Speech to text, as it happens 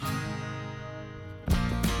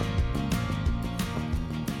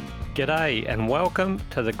G'day and welcome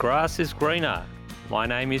to The Grass is Greener. My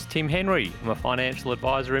name is Tim Henry. I'm a financial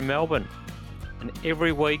advisor in Melbourne. And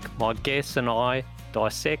every week, my guests and I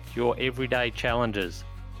dissect your everyday challenges.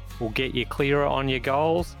 We'll get you clearer on your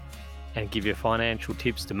goals and give you financial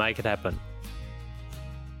tips to make it happen.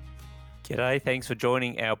 G'day, thanks for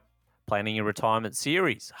joining our Planning Your Retirement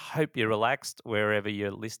series. Hope you're relaxed wherever you're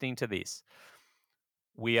listening to this.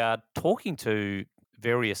 We are talking to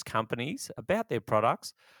various companies about their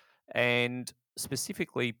products and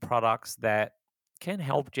specifically products that can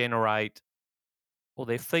help generate, or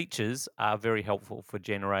their features are very helpful for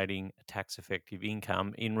generating tax-effective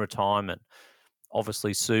income in retirement.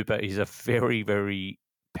 Obviously, super is a very, very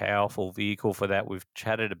powerful vehicle for that. We've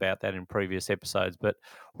chatted about that in previous episodes, but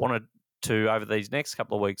wanted to, over these next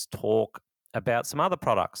couple of weeks, talk about some other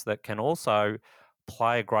products that can also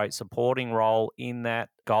play a great supporting role in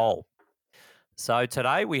that goal. So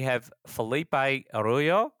today we have Felipe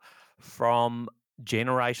Arroyo from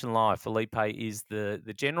Generation Life. Felipe is the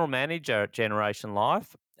general manager at Generation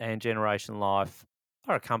Life, and Generation Life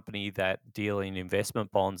are a company that deal in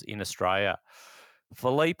investment bonds in Australia.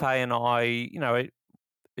 Felipe and I,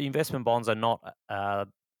 investment bonds are not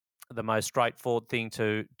the most straightforward thing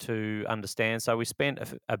to understand. So we spent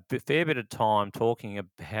a fair bit of time talking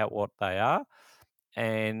about what they are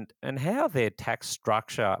and how their tax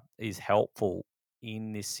structure is helpful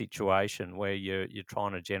in this situation where you're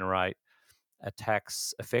trying to generate a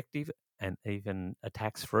tax effective and even a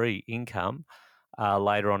tax-free income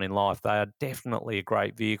later on in life. They are definitely a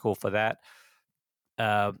great vehicle for that.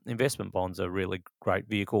 Investment bonds are a really great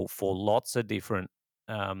vehicle for lots of different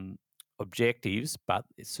objectives, but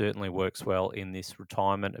it certainly works well in this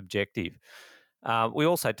retirement objective. We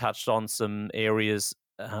also touched on some areas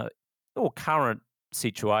or current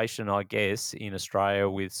situation, I guess, in Australia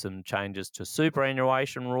with some changes to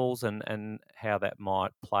superannuation rules and how that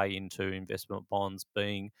might play into investment bonds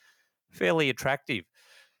being fairly attractive.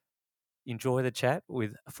 Enjoy the chat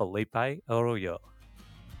with Felipe Arroyo.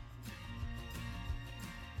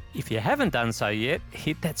 If you haven't done so yet,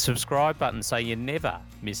 hit that subscribe button so you never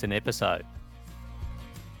miss an episode.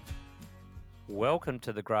 Welcome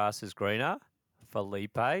to The Grass is Greener,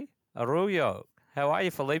 Felipe Arroyo. How are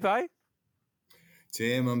you, Felipe?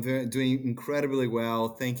 Tim, I'm doing incredibly well.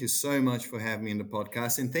 Thank you so much for having me in the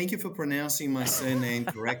podcast, and thank you for pronouncing my surname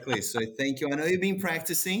correctly. So thank you. I know you've been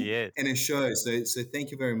practicing, Yes. and it shows. So thank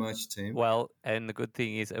you very much, Tim. Well, and the good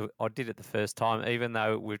thing is I did it the first time, even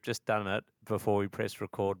though we've just done it before we press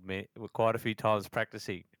record. We're quite a few times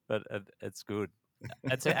practicing, but it's good.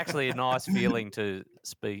 It's actually a nice feeling to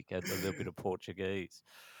speak a little bit of Portuguese.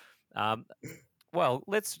 Well,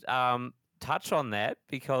 let's touch on that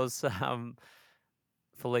because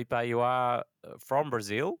Felipe, you are from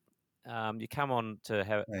Brazil. You come on to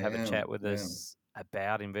have a chat with us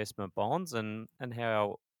about investment bonds and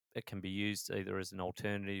how it can be used either as an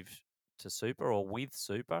alternative to super or with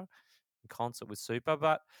super, in concert with super.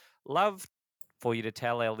 But love for you to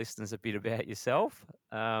tell our listeners a bit about yourself,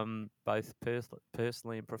 both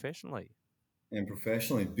personally and professionally. And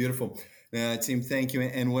professionally, beautiful. Tim, thank you.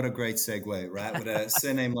 And what a great segue, right? With a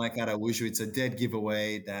surname like Araújo, it's a dead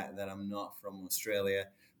giveaway that I'm not from Australia.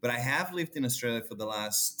 But I have lived in Australia for the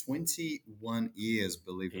last 21 years,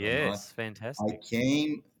 believe it or not. Yes, fantastic. I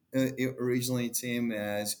came originally, Tim,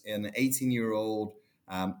 as an 18-year-old.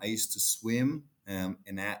 I used to swim.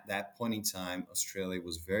 And at that point in time, Australia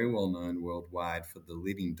was very well known worldwide for the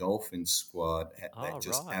leading dolphin squad that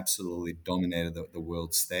just absolutely dominated the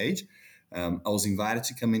world stage. I was invited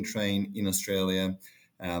to come and train in Australia.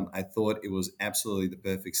 I thought it was absolutely the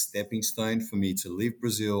perfect stepping stone for me to leave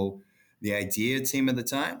Brazil. The idea, Tim, at the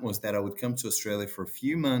time was that I would come to Australia for a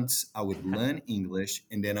few months. I would learn English,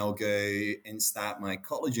 and then I'll go and start my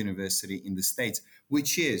college university in the States,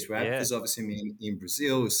 which is, right? Yeah. Because obviously in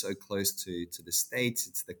Brazil is so close to the States.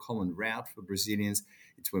 It's the common route for Brazilians.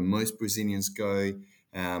 It's where most Brazilians go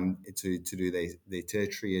to do their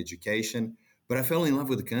tertiary education. But I fell in love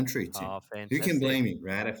with the country, Tim. Oh, fantastic. Who can blame me,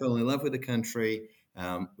 right? I fell in love with the country,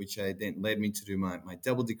 which then led me to do my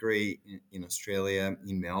double degree in Australia,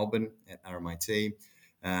 in Melbourne at RMIT.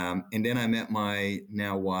 And then I met my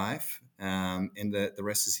now wife, and the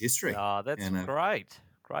rest is history. Oh, that's great.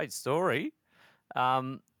 Great story.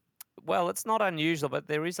 Well, it's not unusual, but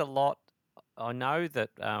there is a lot. I know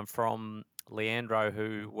that from Leandro,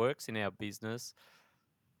 who works in our business,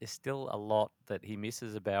 there's still a lot that he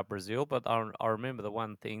misses about Brazil. But I remember the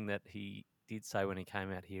one thing that he did say when he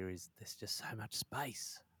came out here is there's just so much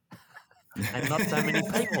space and not so many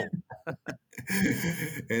people.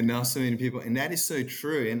 And not so many people. And that is so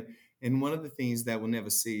true. And one of the things that will never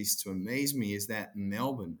cease to amaze me is that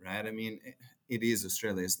Melbourne, right? I mean, it is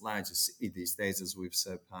Australia's largest city these days, as we've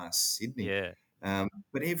surpassed Sydney. Yeah.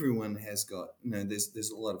 But everyone has got, there's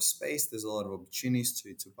a lot of space, there's a lot of opportunities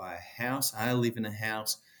to buy a house. I live in a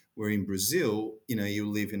house where in Brazil, you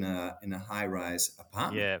live in a high rise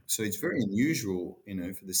apartment. Yeah. So it's very unusual,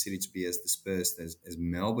 for the city to be as dispersed as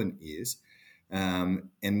Melbourne is. And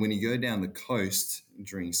when you go down the coast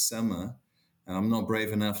during summer, I'm not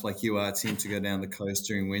brave enough like you are, Tim, to go down the coast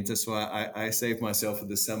during winter. So I save myself for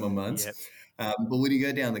the summer months. Yep. But when you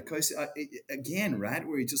go down the coast, again, right,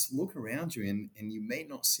 where you just look around you and you may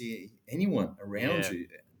not see anyone around Yeah. you.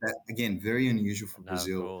 That, again, very unusual for No, of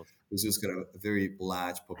Brazil. course. Brazil's got a very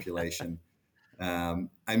large population.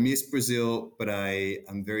 I miss Brazil, but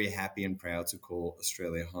I'm very happy and proud to call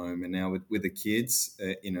Australia home. And now with the kids,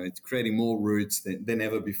 it's creating more roots than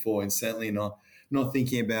ever before, and certainly not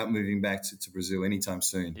thinking about moving back to Brazil anytime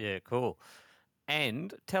soon. Yeah, cool.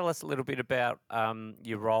 And tell us a little bit about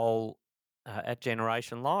your role at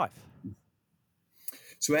Generation Life.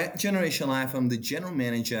 So at Generation Life, I'm the general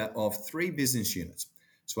manager of 3 business units.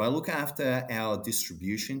 So I look after our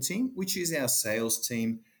distribution team, which is our sales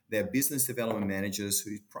team. They're business development managers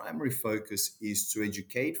whose primary focus is to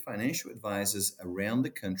educate financial advisors around the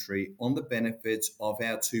country on the benefits of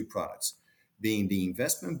our 2 products, being the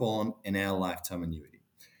investment bond and our lifetime annuity.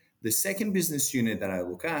 The second business unit that I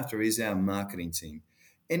look after is our marketing team.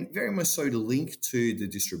 And very much so to link to the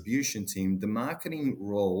distribution team, the marketing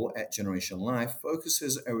role at Generation Life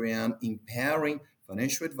focuses around empowering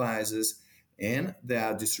financial advisors and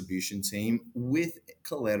our distribution team with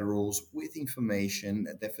collaterals, with information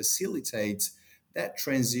that facilitates that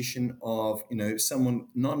transition of, someone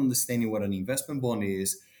not understanding what an investment bond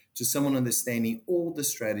is to someone understanding all the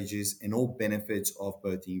strategies and all benefits of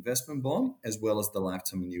both the investment bond as well as the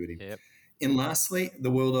lifetime annuity. Yep. And lastly,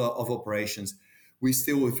 the world of operations.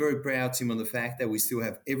 We're very proud, Tim, on the fact that we still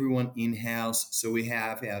have everyone in-house. So we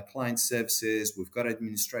have our client services, we've got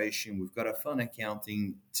administration, we've got our fund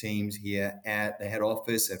accounting teams here at the head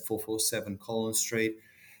office at 447 Collins Street.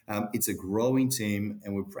 It's a growing team,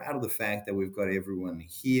 and we're proud of the fact that we've got everyone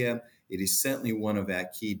here. It is certainly one of our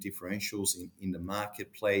key differentials in the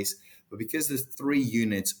marketplace. But because the 3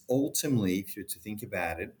 units ultimately, if you're to think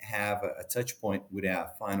about it, have a touch point with our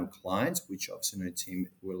final clients, which obviously, Tim,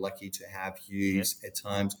 we're lucky to have use at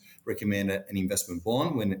times recommend an investment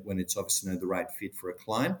bond when it's obviously the right fit for a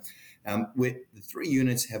client. With the 3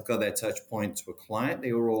 units have got that touch point to a client, they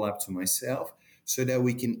are all up to myself, so that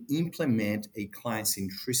we can implement a client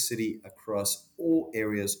centricity across all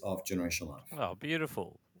areas of Generation Life. Oh,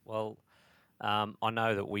 beautiful. Well, I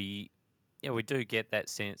know that we do get that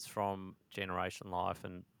sense from Generation Life,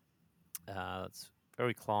 and it's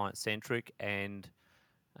very client centric, and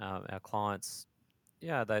our clients,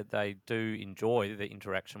 they do enjoy the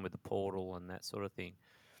interaction with the portal and that sort of thing.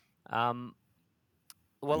 Well,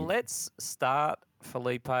 let's start,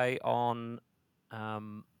 Felipe, on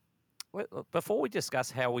before we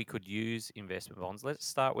discuss how we could use investment bonds. Let's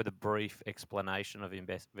start with a brief explanation of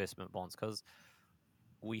investment bonds, because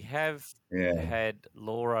we have had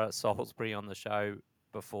Laura Salisbury on the show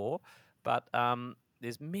before, but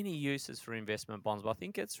there's many uses for investment bonds. But I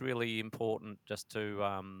think it's really important just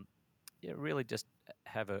to really just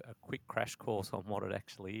have a quick crash course on what it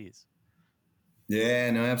actually is.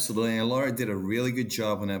 Yeah, no, absolutely. And Laura did a really good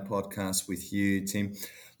job on our podcast with you, Tim.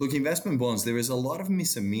 Look, investment bonds, there is a lot of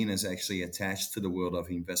misdemeanors actually attached to the world of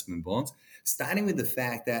investment bonds, starting with the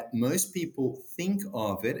fact that most people think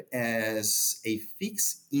of it as a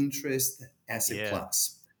fixed interest asset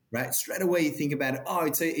class, right? Straight away you think about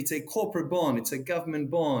it, it's a corporate bond, it's a government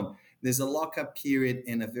bond. There's a lockup period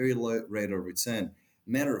and a very low rate of return.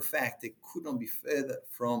 Matter of fact, it could not be further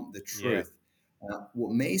from the truth.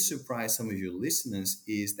 What may surprise some of your listeners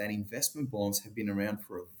is that investment bonds have been around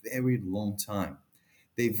for a very long time.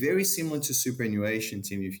 They're very similar to superannuation,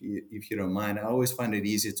 Tim, if you don't mind. I always find it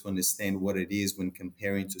easier to understand what it is when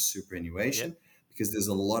comparing to superannuation, because there's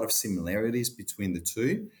a lot of similarities between the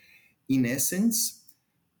two. In essence,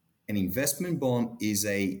 an investment bond is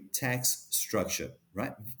a tax structure,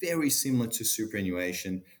 right? Very similar to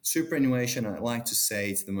superannuation. Superannuation, I like to say,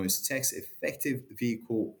 it's the most tax effective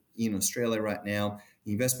vehicle in Australia right now.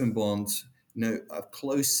 Investment bonds, a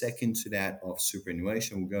close second to that of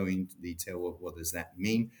superannuation. We'll go into detail of what does that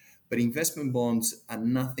mean. But investment bonds are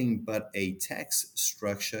nothing but a tax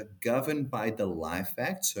structure governed by the Life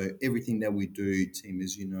Act. So everything that we do, Tim,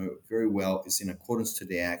 as you know very well, is in accordance to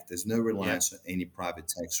the Act. There's no reliance on any private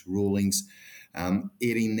tax rulings.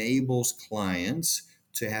 It enables clients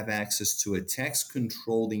to have access to a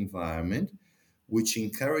tax-controlled environment, which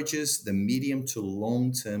encourages the medium to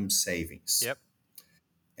long-term savings. Yep.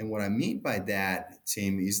 And what I mean by that,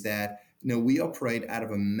 Tim, is that we operate out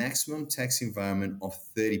of a maximum tax environment of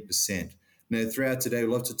 30%. Now, throughout today,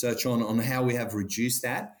 we'd love to touch on how we have reduced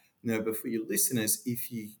that. But for your listeners,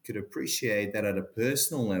 if you could appreciate that at a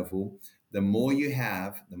personal level, the more you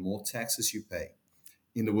have, the more taxes you pay.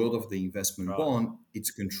 In the world of the investment Right. bond,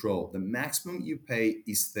 it's controlled. The maximum you pay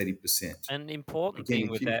is 30%. An important Again, thing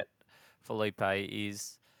if with you that, Felipe,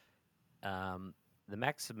 is the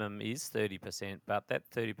maximum is 30%, but that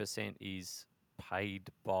 30% is paid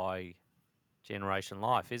by Generation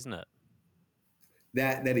Life, isn't it?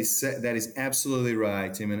 that is absolutely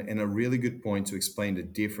right, Tim, and a really good point to explain the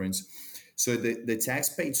difference. So the tax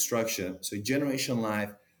paid structure, so Generation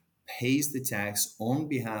Life pays the tax on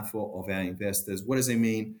behalf of our investors. What does it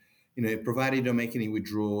mean? Provided you don't make any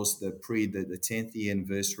withdrawals the 10th year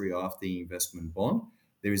anniversary of the investment bond,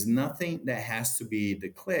 there is nothing that has to be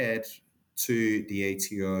declared to the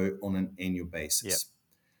ATO on an annual basis. Yep.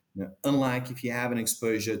 Now, unlike if you have an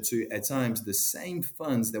exposure to, at times, the same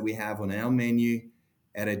funds that we have on our menu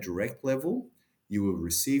at a direct level, you will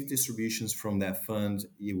receive distributions from that fund.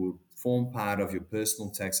 You will form part of your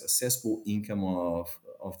personal tax assessable income of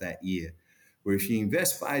that year. Where if you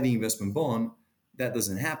invest via the investment bond, that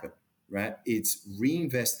doesn't happen, right? It's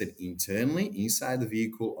reinvested internally inside the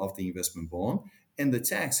vehicle of the investment bond, and the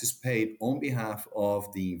tax is paid on behalf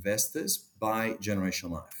of the investors by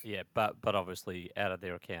Generation Life. Yeah, but obviously out of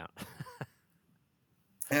their account.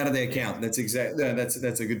 Out of their Yeah. account. That's exactly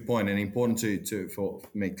that's a good point, and important to for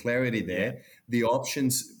make clarity there. Yeah. The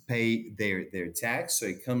options pay their tax, so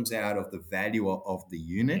it comes out of the value of the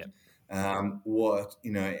unit. What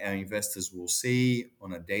our investors will see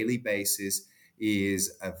on a daily basis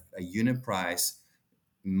is a unit price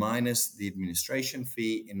minus the administration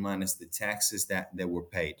fee and minus the taxes that were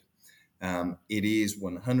paid. It is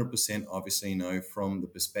 100% obviously from the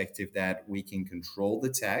perspective that we can control the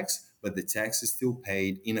tax, but the tax is still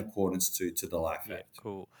paid in accordance to the Life Yeah, Act.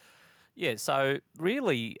 cool. Yeah, so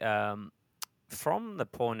really, from the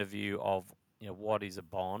point of view of what is a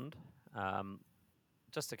bond,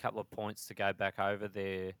 just a couple of points to go back over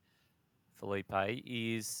there, Felipe,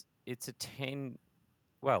 is it's a 10.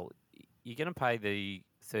 Well, you're going to pay the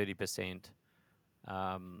 30%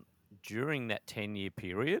 during that 10-year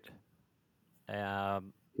period. I'll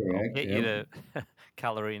Correct. get you to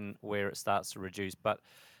colour in where it starts to reduce, but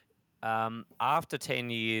after 10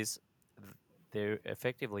 years, there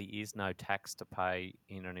effectively is no tax to pay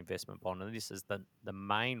in an investment bond, and this is the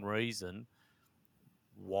main reason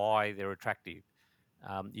why they're attractive.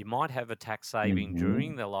 You might have a tax saving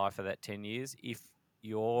during the life of that 10 years if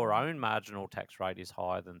your own marginal tax rate is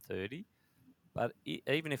higher than 30, but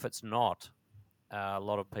even if it's not, a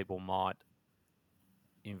lot of people might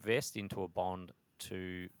invest into a bond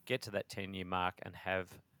to get to that 10-year mark and have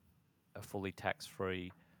a fully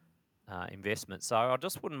tax-free investment. So I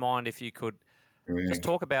just wouldn't mind if you could just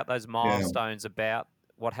talk about those milestones about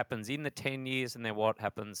what happens in the 10 years and then what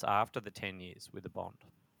happens after the 10 years with the bond.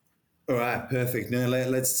 All right, perfect. Now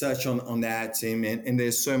let's touch on that, Tim. And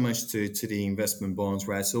there's so much to the investment bonds,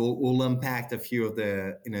 right? So we'll unpack a few of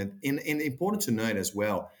the, and important to note as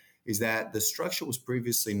well is that the structure was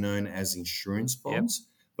previously known as insurance bonds,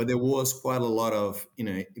 but there was quite a lot of,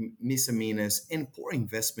 misdemeanors and poor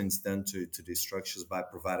investments done to these structures by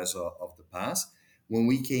providers of the past. When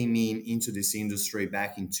we came into this industry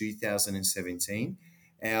back in 2017,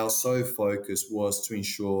 our sole focus was to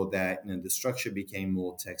ensure that the structure became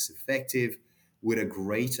more tax effective with a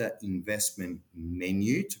greater investment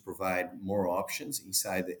menu to provide more options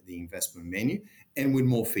inside the investment menu and with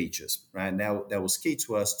more features, right? Now, that was key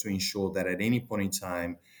to us to ensure that at any point in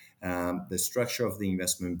time, the structure of the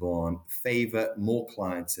investment bond favor more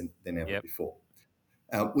clients than ever before.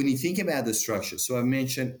 When you think about the structure, so I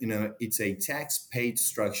mentioned, it's a tax paid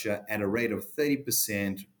structure at a rate of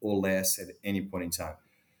 30% or less at any point in time.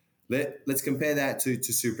 Let's compare that to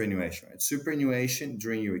superannuation, right? Superannuation,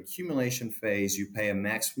 during your accumulation phase, you pay a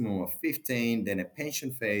maximum of 15, then a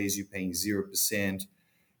pension phase, you're paying 0%.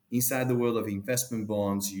 Inside the world of investment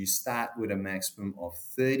bonds, you start with a maximum of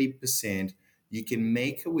 30%. You can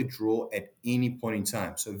make a withdrawal at any point in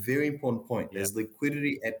time. So very important point. There's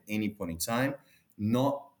liquidity at any point in time,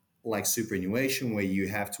 not like superannuation where you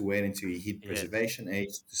have to wait until you hit preservation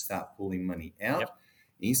age to start pulling money out.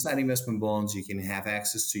 Inside investment bonds, you can have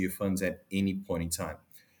access to your funds at any point in time.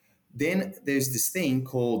 Then there's this thing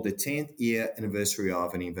called the 10th year anniversary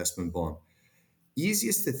of an investment bond.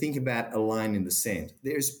 Easiest to think about a line in the sand.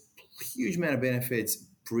 There's a huge amount of benefits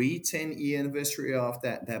pre-10-year anniversary of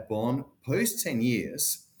that bond. Post 10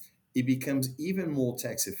 years, it becomes even more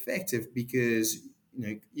tax effective because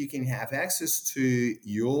you can have access to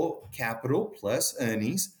your capital plus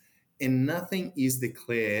earnings and nothing is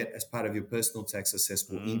declared as part of your personal tax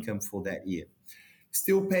assessable Mm. income for that year.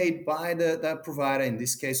 Still paid by the provider, in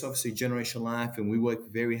this case, obviously Generation Life, and we work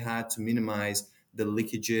very hard to minimize the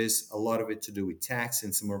leakages, a lot of it to do with tax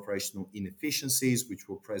and some operational inefficiencies, which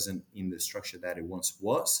were present in the structure that it once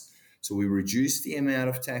was. So we reduce the amount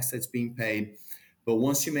of tax that's being paid. But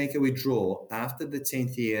once you make a withdrawal, after the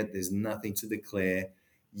 10th year, there's nothing to declare.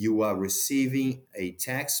 You are receiving a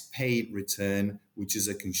tax paid return, which is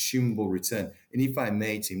a consumable return. And if I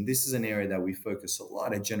may, Tim, this is an area that we focus a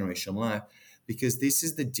lot at Generation Life, because this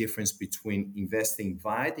is the difference between investing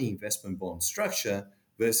via the investment bond structure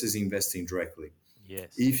versus investing directly.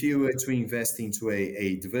 Yes. If you were to invest into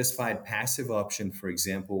a diversified passive option, for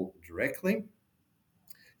example, directly,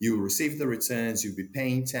 you will receive the returns, you'll be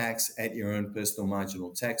paying tax at your own personal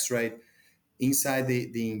marginal tax rate. Inside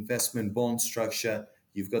the investment bond structure,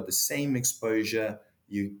 you've got the same exposure.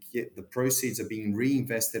 You get the proceeds are being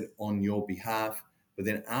reinvested on your behalf. But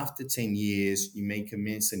then after 10 years, you may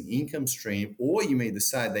commence an income stream, or you may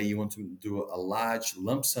decide that you want to do a large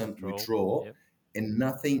lump sum withdrawal, Yep. and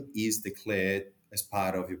nothing is declared as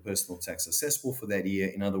part of your personal tax assessable for that year.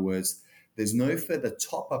 In other words, there's no further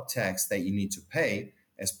top-up tax that you need to pay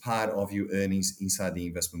as part of your earnings inside the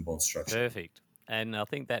investment bond structure. Perfect. And I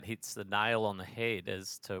think that hits the nail on the head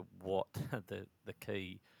as to what the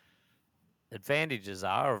key advantages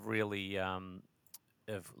are of really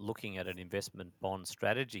of looking at an investment bond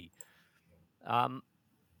strategy. Um,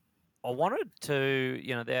 I wanted to,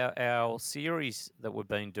 our series that we've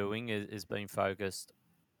been doing is being focused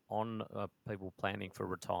on people planning for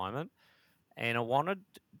retirement, and I wanted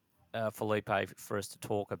Felipe for us to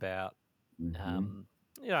talk about, Mm-hmm. um,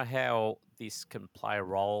 how this can play a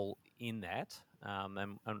role in that,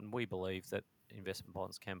 and we believe that investment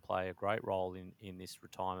bonds can play a great role in this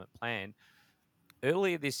retirement plan.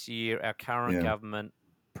 Earlier this year, our current Yeah. government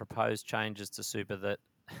proposed changes to super that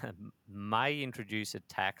may introduce a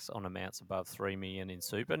tax on amounts above 3 million in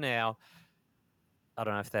super. Now, I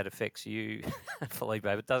don't know if that affects you, Felipe,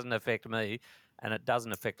 but it doesn't affect me, and it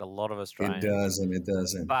doesn't affect a lot of It Australians. doesn't. It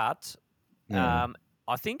doesn't. But Yeah.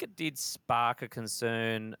 I think it did spark a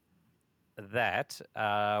concern that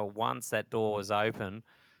once that door was open,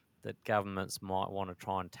 that governments might want to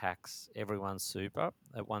try and tax everyone's super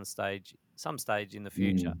at one stage, some stage in the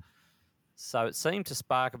future. Mm. So it seemed to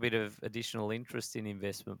spark a bit of additional interest in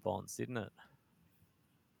investment bonds, didn't it?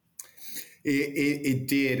 It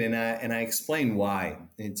did, and I explained why,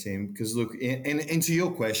 Tim. Because look, and to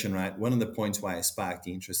your question, right? One of the points why I sparked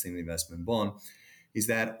the interest in the investment bond is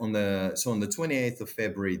that on the 28th of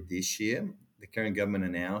February this year, the current government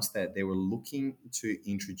announced that they were looking to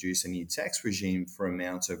introduce a new tax regime for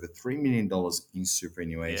amounts over $3 million in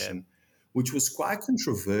superannuation, which was quite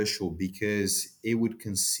controversial because it would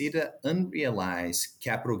consider unrealized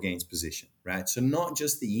capital gains position, right? So not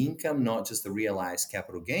just the income, not just the realized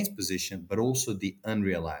capital gains position, but also the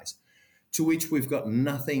unrealized, to which we've got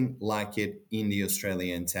nothing like it in the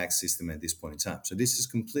Australian tax system at this point in time. So this is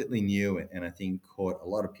completely new, and I think caught a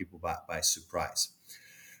lot of people by surprise.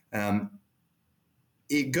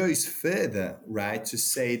 It goes further, right, to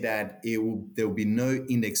say that there will be no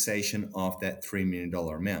indexation of that $3 million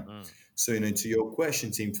amount. So, to your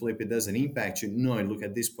question, Tim, Philip, it doesn't impact you. No, look,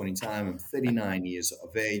 at this point in time, I'm 39 years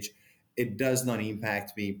of age. It does not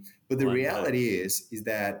impact me. But the reality is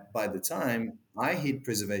that by the time I hit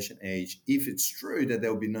preservation age, if it's true that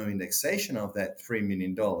there will be no indexation of that $3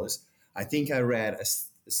 million, I think I read a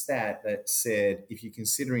stat that said if you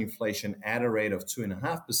consider inflation at a rate of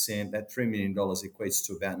 2.5%, that $3 million equates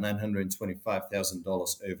to about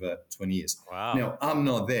 $925,000 over 20 years. Wow. Now, I'm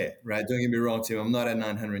not there, right? Don't get me wrong, Tim. I'm not at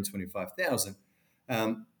 925,000.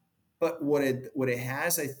 But what it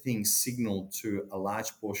has, I think, signaled to a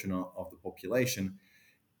large portion of the population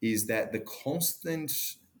is that the constant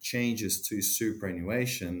changes to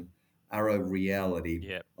superannuation are a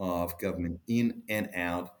reality of government in and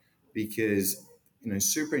out, because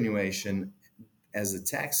superannuation as a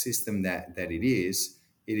tax system that it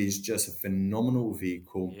is just a phenomenal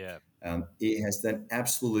vehicle. It has done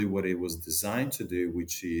absolutely what it was designed to do,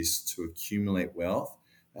 which is to accumulate wealth.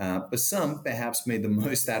 But some perhaps made the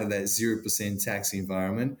most out of that 0% tax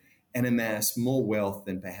environment and amass more wealth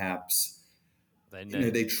than perhaps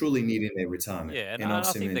they truly need in their retirement. Yeah, and I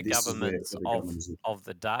think the this is where governments the government is. of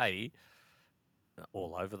the day,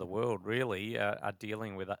 all over the world, really, are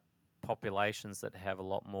dealing with populations that have a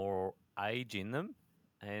lot more age in them,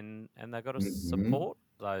 and they've got to support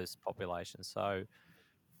those populations. So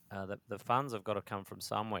the funds have got to come from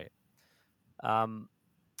somewhere. So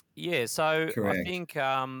I Correct. think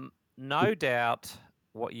no doubt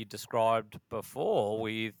what you described before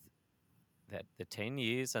with that the 10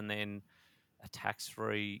 years and then a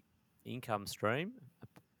tax-free income stream,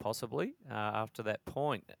 possibly after that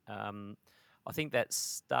point. I think that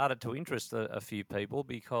started to interest a few people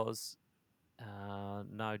because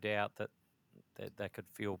no doubt that they could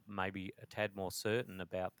feel maybe a tad more certain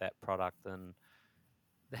about that product than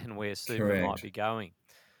where super might Correct. be going.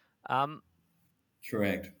 Um,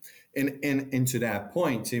 Correct. And to that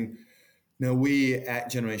point, Tim, now we at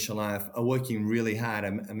Generation Life are working really hard. I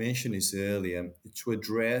mentioned this earlier to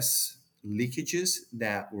address leakages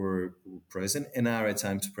that were present and are at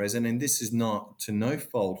times present. And this is not to no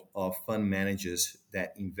fault of fund managers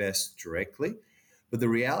that invest directly, but the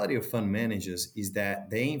reality of fund managers is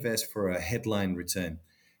that they invest for a headline return.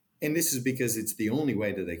 And this is because it's the only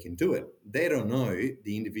way that they can do it. They don't know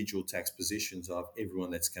the individual tax positions of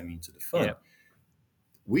everyone that's coming into the fund. yeah,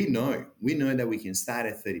 We know that we can start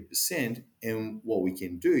at 30%, and what we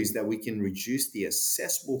can do is that we can reduce the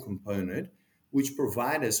assessable component, which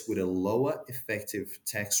provide us with a lower effective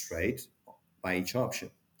tax rate by each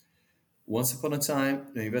option. Once upon a time,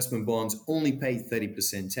 investment bonds only paid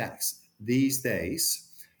 30% tax. These days,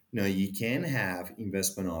 you can have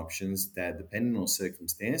investment options that, depending on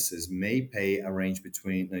circumstances, may pay a range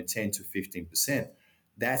between 10 to 15%.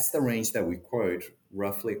 That's the range that we quote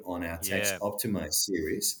roughly on our tax yeah, optimized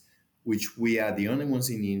series, which we are the only ones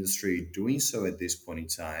in the industry doing so at this point in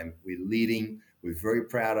time. We're leading. We're very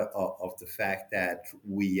proud of the fact that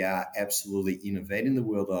we are absolutely innovating the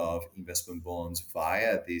world of investment bonds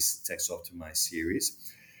via this tax optimized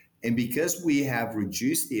series. And because we have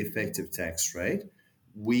reduced the effective tax rate,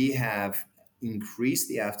 we have increased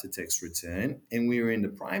the after tax return, and we are in the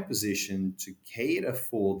prime position to cater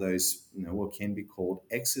for those, what can be called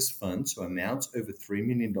excess funds, so amounts over $3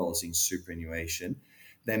 million in superannuation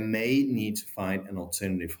that may need to find an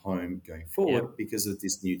alternative home going yep. forward because of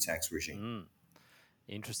this new tax regime.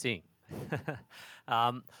 Interesting.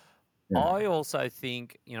 um, Yeah. I also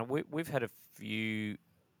think, we've had a few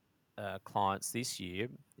clients this year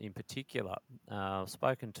in particular. I've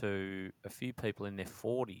spoken to a few people in their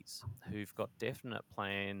 40s who've got definite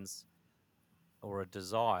plans or a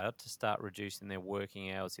desire to start reducing their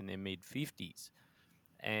working hours in their mid 50s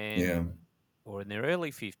and Yeah. or in their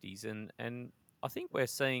early 50s, and I think we're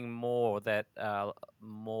seeing more that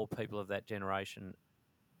more people of that generation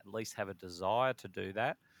at least have a desire to do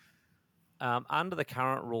that. Under the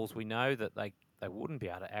current rules, we know that they wouldn't be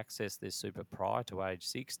able to access their super prior to age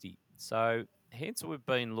 60. So, hence, we've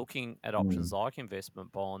been looking at options Mm. like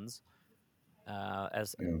investment bonds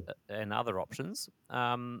as Yeah. and other options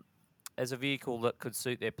as a vehicle that could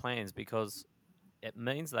suit their plans, because it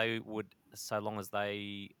means they would, so long as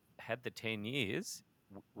they had the 10 years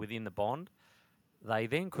within the bond, they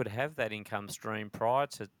then could have that income stream prior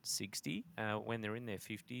to 60 when they're in their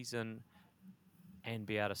 50s, and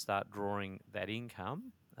be able to start drawing that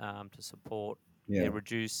income to support Yeah. their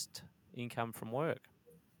reduced income from work.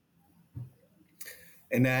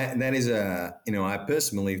 And that is I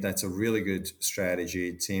personally believe that's a really good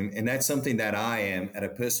strategy, Tim. And that's something that I am at a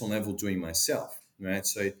personal level doing myself, right?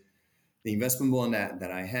 So the investment bond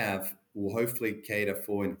that I have will hopefully cater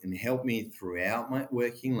for and help me throughout my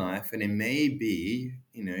working life. And it may be,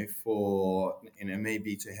 it may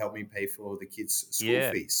be to help me pay for the kids' school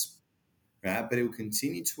Yeah, fees, right? But it will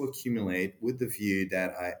continue to accumulate with the view that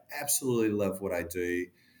I absolutely love what I do.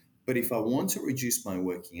 But if I want to reduce my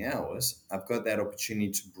working hours, I've got that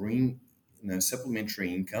opportunity to bring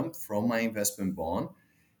supplementary income from my investment bond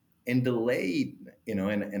and delay,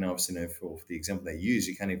 and obviously, for the example they use,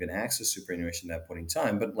 you can't even access superannuation at that point in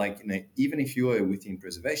time. But even if you are within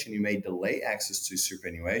preservation, you may delay access to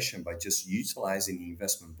superannuation by just utilizing the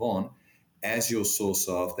investment bond as your source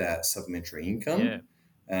of that supplementary yeah, income,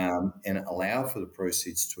 and allow for the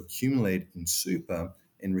proceeds to accumulate in super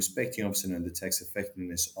and respecting obviously the tax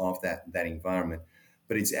effectiveness of that environment.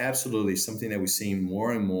 But it's absolutely something that we're seeing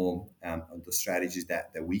more and more of the strategies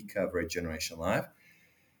that we cover at Generation Life.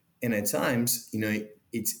 And at times,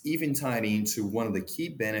 it's even tied into one of the key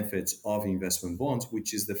benefits of investment bonds,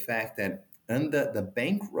 which is the fact that under the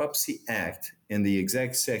Bankruptcy Act, and the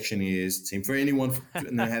exact section is, Tim, for anyone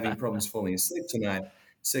having problems falling asleep tonight,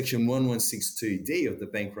 Section 1162D of the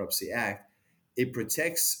Bankruptcy Act, it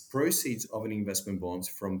protects proceeds of an investment bonds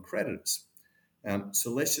from creditors.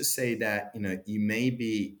 So let's just say that you may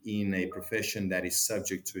be in a profession that is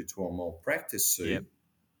subject to a malpractice suit. yep.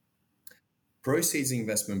 Proceeds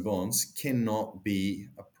investment bonds cannot be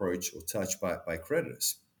approached or touched by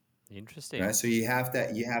creditors. Interesting. Right, so you have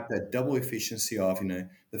that double efficiency of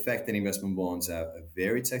the fact that investment bonds are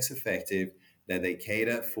very tax effective, that they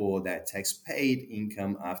cater for that tax paid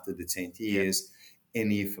income after the 10th Yep. years,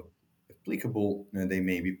 and if applicable, they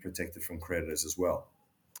may be protected from creditors as well.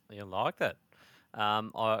 You like that?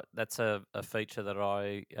 That's a feature that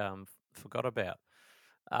I forgot about.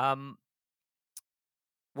 Um,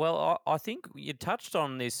 I think you touched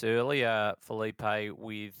on this earlier, Felipe,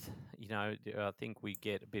 with, I think we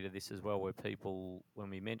get a bit of this as well, where people, when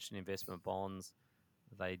we mention investment bonds,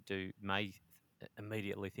 they may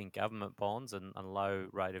immediately think government bonds and low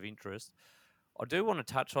rate of interest. I do want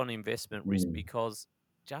to touch on investment risk Mm. because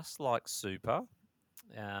just like super,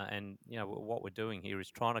 and what we're doing here is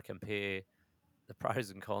trying to compare the pros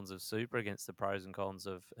and cons of super against the pros and cons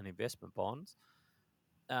of an investment bond.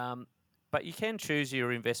 But you can choose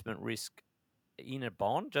your investment risk in a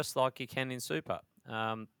bond just like you can in super.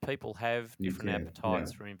 People have You different can, yeah.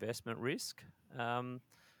 appetites for investment risk.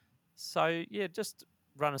 Yeah, just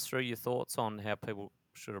run us through your thoughts on how people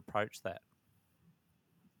should approach that.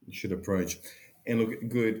 You should approach. And look,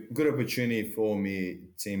 good opportunity for me,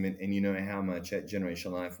 Tim, and you know how much at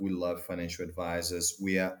Generation Life we love financial advisors.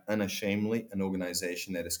 We are unashamedly an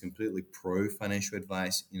organization that is completely pro financial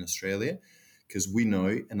advice in Australia because we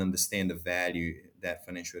know and understand the value that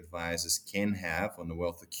financial advisors can have on the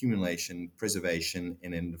wealth accumulation, preservation,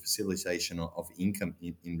 and then the facilitation of income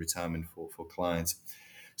in retirement for clients.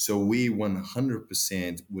 So we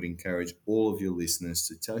 100% would encourage all of your listeners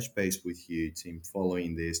to touch base with you, Tim,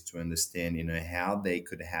 following this to understand, how they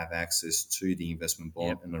could have access to the investment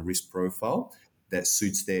bond and a risk profile that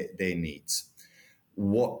suits their needs.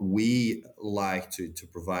 What we like to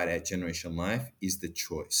provide at Generation Life is the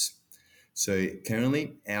choice. So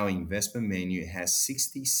currently, our investment menu has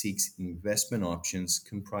 66 investment options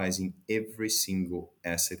comprising every single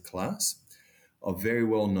asset class of very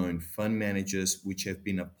well-known fund managers which have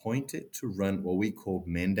been appointed to run what we call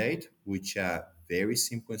mandate, which are very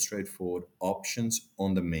simple and straightforward options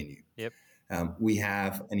on the menu. Yep. We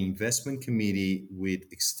have an investment committee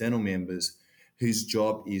with external members whose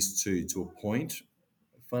job is to appoint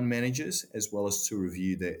fund managers as well as to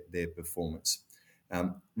review their performance.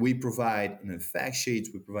 We provide fact sheets,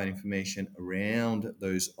 we provide information around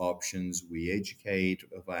those options, we educate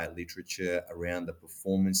via literature around the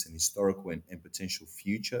performance and historical and potential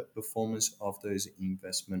future performance of those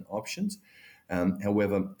investment options.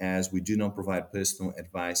 However, as we do not provide personal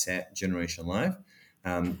advice at Generation Life,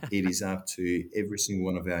 it is up to every single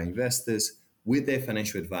one of our investors with their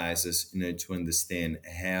financial advisors to understand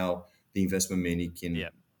how the investment menu can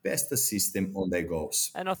best assist them on their goals.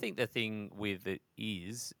 And I think the thing with it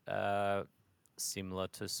is similar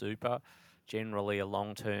to super. Generally, a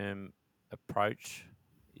long-term approach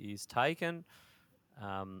is taken,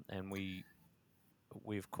 and we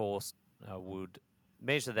of course would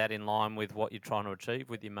measure that in line with what you're trying to achieve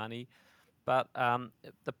with your money. But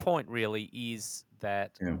the point really is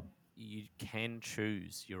that Yeah. you can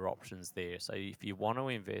choose your options there. So if you want to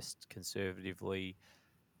invest conservatively,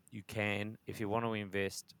 you can. If you want to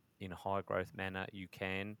invest in a high growth manner, you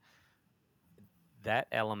can. That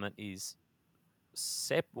element is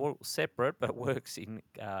separate, but works in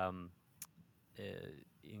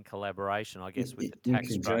collaboration, I guess, with the In tax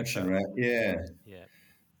conjunction, structure. right? Yeah. Yeah.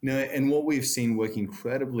 No, and what we've seen work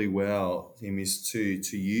incredibly well, Tim, is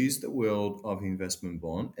to use the world of investment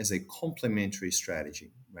bond as a complementary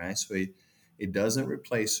strategy, right? So it doesn't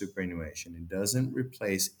replace superannuation. It doesn't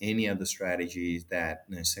replace any other strategies that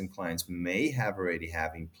some clients may have already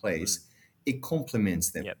have in place. It complements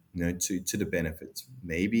them, Yep. To the benefits.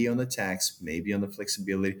 Maybe on the tax, maybe on the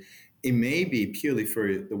flexibility. It may be purely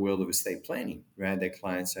for the world of estate planning, right? That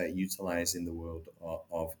clients are utilizing the world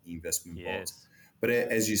of investment bonds. Yes. But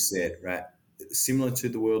as you said, right, similar to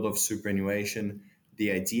the world of superannuation,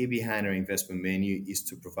 the idea behind our investment menu is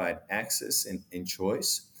to provide access and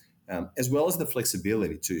choice, as well as the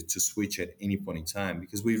flexibility to switch at any point in time,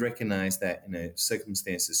 because we recognize that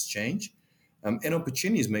circumstances change, and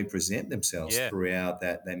opportunities may present themselves throughout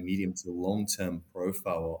that medium to long-term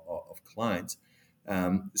profile of clients.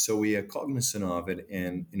 So we are cognizant of it,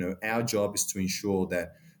 and our job is to ensure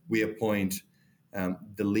that we appoint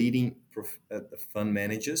the leading the fund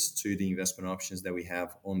managers to the investment options that we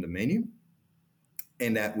have on the menu,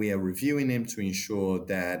 and that we are reviewing them to ensure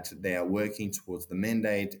that they are working towards the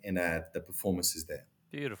mandate and that the performance is there.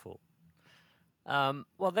 Beautiful.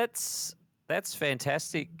 Well, that's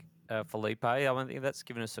fantastic, Felipe. I think that's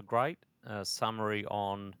given us a great summary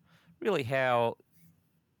on really how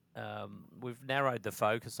we've narrowed the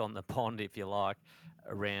focus on the bond, if you like,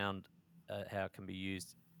 around how it can be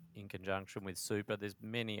used in conjunction with super. There's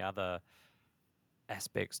many other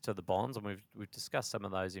aspects to the bonds, and we've discussed some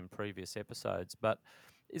of those in previous episodes. But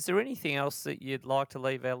is there anything else that you'd like to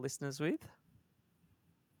leave our listeners with?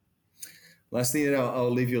 Last thing that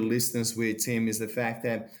I'll leave your listeners with, Tim, is the fact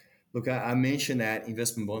that Look, I mentioned that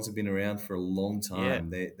investment bonds have been around for a long Yeah. time.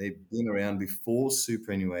 They've been around before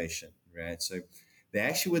superannuation, right? So they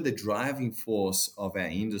actually were the driving force of our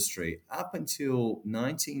industry up until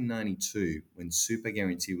 1992 when Super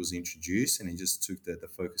Guarantee was introduced, and it just took the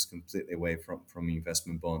focus completely away from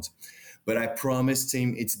investment bonds. But I promise,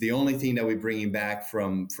 team, it's the only thing that we're bringing back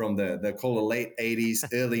from the call it late 80s,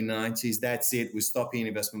 early 90s. That's it. We're stopping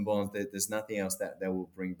investment bonds. There's nothing else that we'll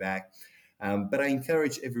bring back. But I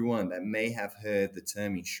encourage everyone that may have heard the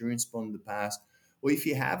term insurance bond in the past, or if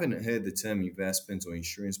you haven't heard the term investments or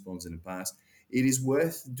insurance bonds in the past, it is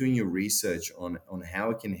worth doing your research on how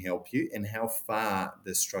it can help you and how far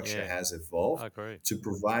the structure Yeah, has I evolved agree. to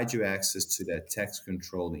provide you access to that tax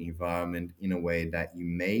controlled environment in a way that you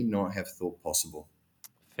may not have thought possible.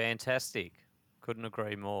 Fantastic. Couldn't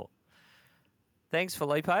agree more. Thanks,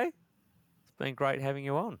 Felipe. It's been great having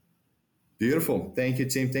you on. Beautiful. Thank you,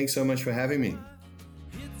 Tim. Thanks so much for having me.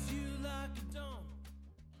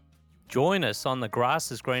 Join us on the Grass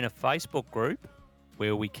is Greener Facebook group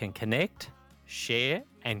where we can connect, share,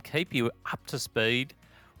 and keep you up to speed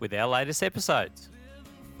with our latest episodes.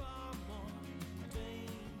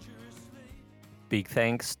 Big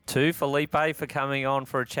thanks to Felipe for coming on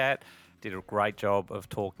for a chat. Did a great job of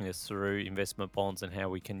talking us through investment bonds and how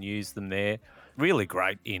we can use them there. Really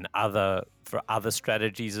great for other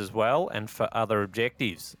strategies as well and for other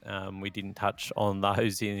objectives. We didn't touch on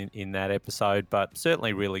those in that episode, but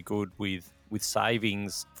certainly really good with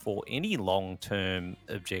savings for any long-term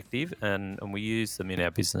objective, and we use them in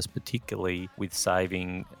our business, particularly with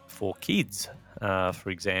saving for kids, for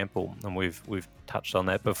example, and we've touched on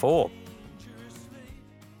that before.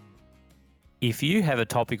 If you have a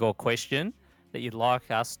topic or question that you'd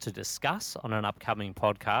like us to discuss on an upcoming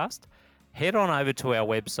podcast, head on over to our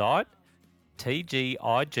website,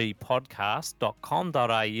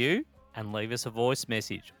 tgigpodcast.com.au, and leave us a voice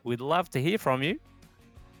message. We'd love to hear from you.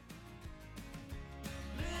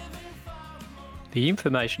 The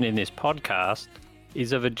information in this podcast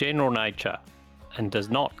is of a general nature and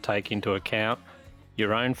does not take into account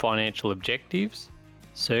your own financial objectives,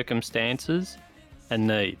 circumstances, and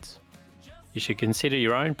needs. You should consider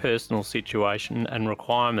your own personal situation and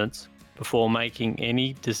requirements before making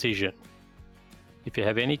any decision. If you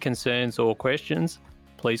have any concerns or questions,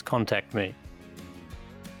 please contact me.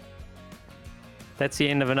 That's the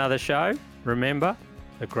end of another show. Remember,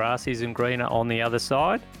 the grass isn't greener on the other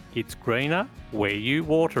side. It's greener where you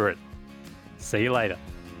water it. See you later.